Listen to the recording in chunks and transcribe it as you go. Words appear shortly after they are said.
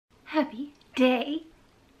Happy day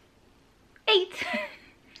 8.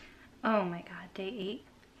 Oh my god, day 8.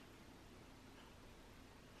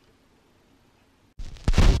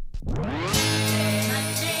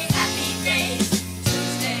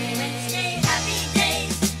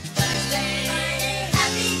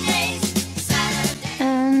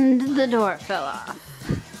 And the door fell off.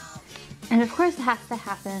 And of course it has to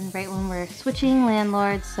happen right when we're switching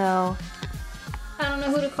landlords, so I don't know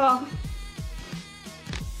who to call.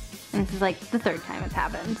 And this is like the 3rd time it's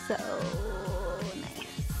happened, so nice.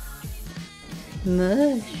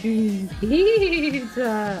 Mushroom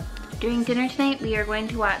pizza! During dinner tonight, we are going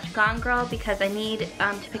to watch Gone Girl because I need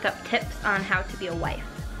to pick up tips on how to be a wife.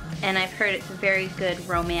 And I've heard it's a very good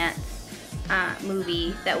romance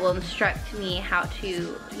movie that will instruct me how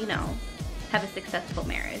to, you know, have a successful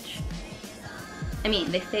marriage. I mean,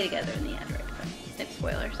 they stay together in the end, right? So, it's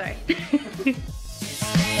spoiler, sorry.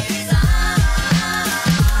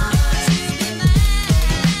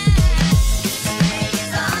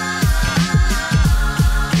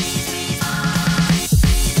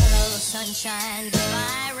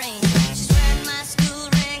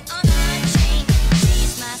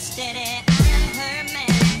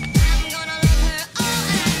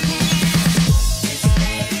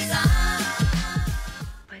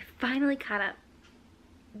 Finally caught up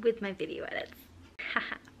with my video edits.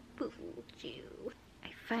 Haha, fooled you. I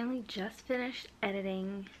finally just finished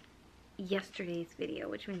editing yesterday's video,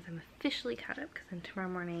 which means I'm officially caught up because then tomorrow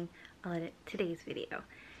morning I'll edit today's video.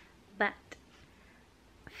 But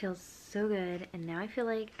it feels so good, and now I feel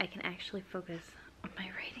like I can actually focus on my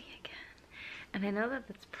writing again. And I know that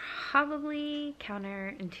that's probably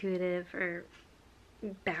counterintuitive or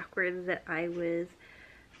backwards, that I was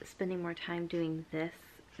spending more time doing this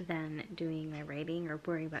than doing my writing or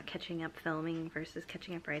worrying about catching up filming versus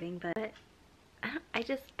catching up writing, but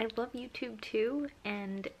I love YouTube too,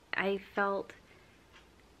 and I felt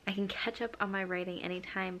I can catch up on my writing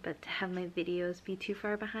anytime, but to have my videos be too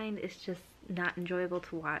far behind is just not enjoyable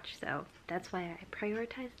to watch, so that's why I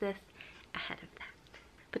prioritize this ahead of that.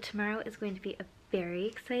 But tomorrow is going to be a very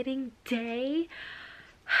exciting day.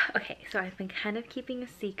 Okay, so I've been kind of keeping a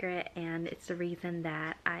secret, and it's the reason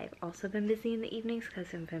that I've also been busy in the evenings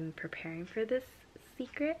because I've been preparing for this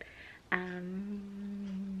secret.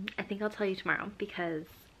 I think I'll tell you tomorrow because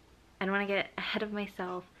I don't want to get ahead of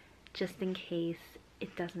myself just in case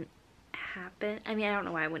it doesn't happen. I mean, I don't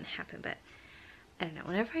know why it wouldn't happen, but I don't know.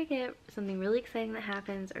 Whenever I get something really exciting that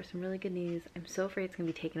happens or some really good news, I'm so afraid it's going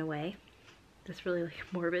to be taken away. That's really like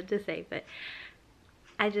morbid to say, but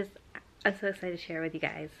I'm so excited to share with you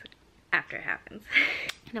guys after it happens.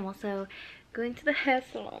 And I'm also going to the hair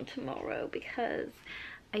salon tomorrow because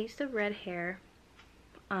I used to have red hair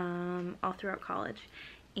all throughout college,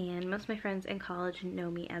 and most of my friends in college know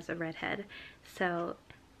me as a redhead, so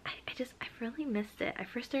I really missed it. I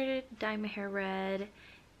first started dyeing my hair red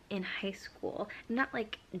in high school. Not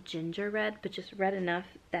like ginger red, but just red enough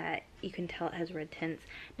that you can tell it has red tints.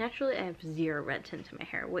 Naturally, I have 0 red tint in my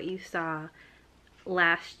hair. What you saw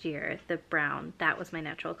last year, the brown, that was my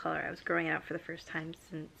natural color. I was growing it out for the first time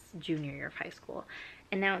since junior year of high school.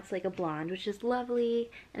 And now it's like a blonde, which is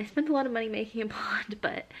lovely. And I spent a lot of money making it blonde,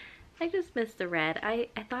 but I just miss the red. I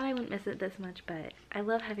thought I wouldn't miss it this much, but I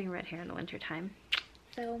love having red hair in the winter time.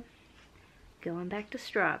 So, going back to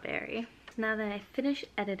strawberry. Now that I finished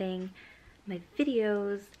editing my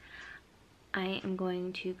videos, I am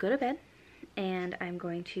going to go to bed, and I'm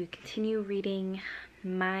going to continue reading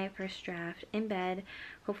my first draft in bed.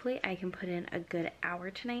 Hopefully I can put in a good hour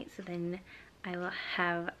tonight, so then I will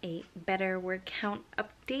have a better word count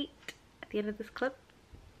update at the end of this clip.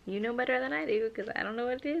 You know better than I do because I don't know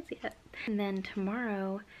what it is yet. And then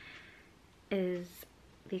tomorrow is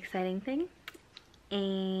the exciting thing,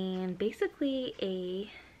 and basically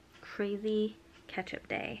a crazy catch-up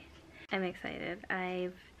day. I'm excited.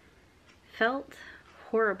 I've felt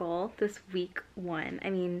horrible this week 1. I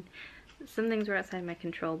mean, some things were outside my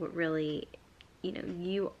control, but really, you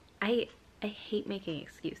know, I hate making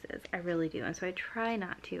excuses. I really do. And so I try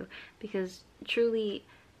not to, because truly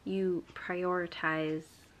you prioritize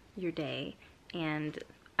your day, and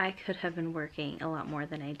I could have been working a lot more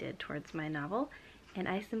than I did towards my novel, and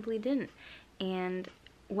I simply didn't. And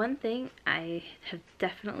one thing I have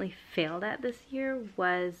definitely failed at this year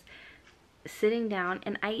was sitting down,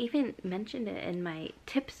 and I even mentioned it in my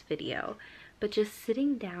tips video, but just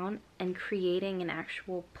sitting down and creating an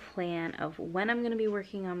actual plan of when I'm going to be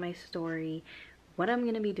working on my story, what I'm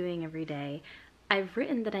going to be doing every day. I've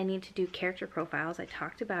written that I need to do character profiles. I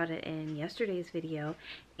talked about it in yesterday's video,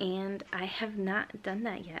 and I have not done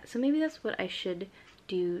that yet. So maybe that's what I should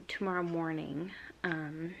do tomorrow morning.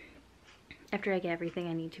 after I get everything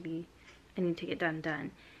I need to get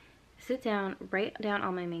done, sit down, write down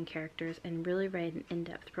all my main characters, and really write an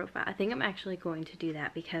in-depth profile. I think I'm actually going to do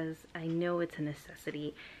that because I know it's a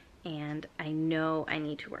necessity and I know I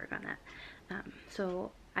need to work on that.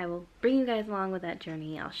 So I will bring you guys along with that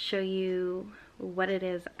journey. I'll show you what it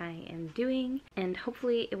is I am doing, and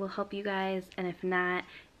hopefully it will help you guys, and if not,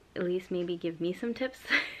 at least maybe give me some tips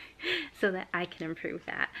so that I can improve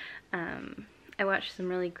that. I watched some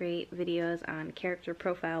really great videos on character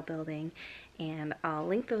profile building, and I'll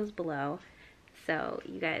link those below so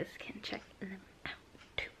you guys can check them out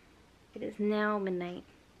too. It is now midnight.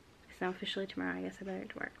 It's now officially tomorrow. I guess I better go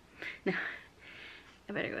to work. No,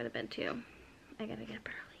 I better go to bed too. I gotta get up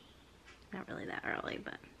early. Not really that early,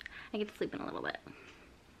 but I get to sleep in a little bit.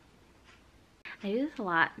 I do this a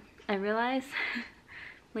lot. I realize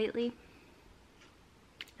lately,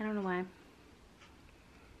 I don't know why.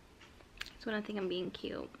 It's when I think I'm being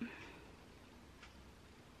cute.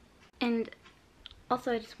 And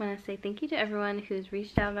also I just want to say thank you to everyone who's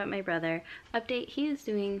reached out about my brother. Update, he is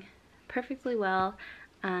doing perfectly well.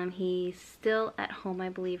 He's still at home, I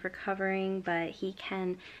believe, recovering, but he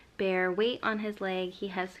can bear weight on his leg. He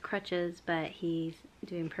has crutches, but he's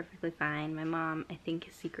doing perfectly fine. My mom, I think,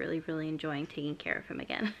 is secretly really enjoying taking care of him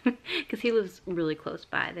again because he lives really close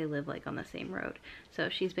by. They live like on the same road. So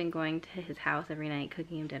she's been going to his house every night,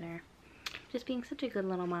 cooking him dinner. Just being such a good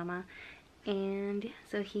little mama. And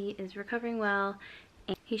so he is recovering well,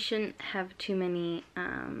 and he shouldn't have too many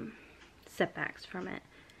setbacks from it.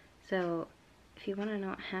 So if you want to know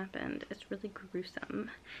what happened, it's really gruesome.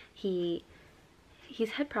 He's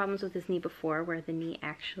had problems with his knee before, where the knee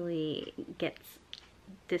actually gets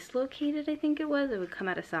dislocated, I think it was. It would come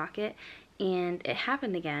out of socket, and it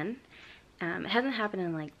happened again. It hasn't happened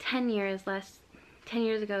in like 10 years. 10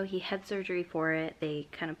 years ago he had surgery for it. They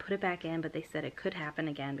kind of put it back in, but they said it could happen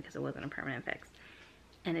again because it wasn't a permanent fix.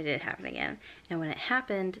 And it did happen again. And when it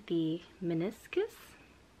happened, the meniscus,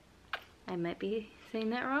 I might be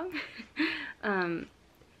saying that wrong,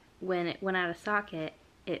 when it went out of socket,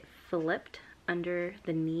 it flipped under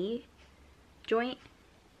the knee joint,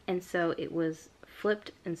 and so it was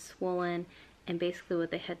flipped and swollen, and basically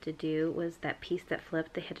what they had to do was that piece that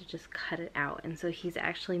flipped, they had to just cut it out, and so he's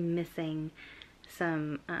actually missing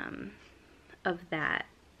some of that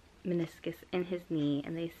meniscus in his knee,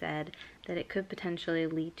 and they said that it could potentially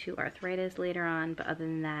lead to arthritis later on, but other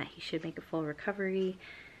than that he should make a full recovery.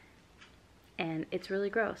 And it's really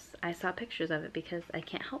gross. I saw pictures of it because I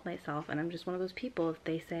can't help myself, and I'm just one of those people, if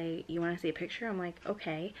they say, you want to see a picture, I'm like,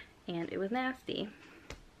 okay, and it was nasty.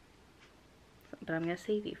 But I'm going to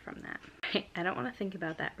save you from that. I don't want to think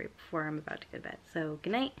about that right before I'm about to go to bed. So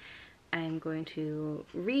good night. I'm going to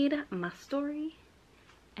read my story,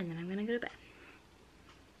 and then I'm going to go to bed.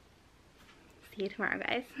 See you tomorrow,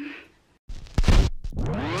 guys.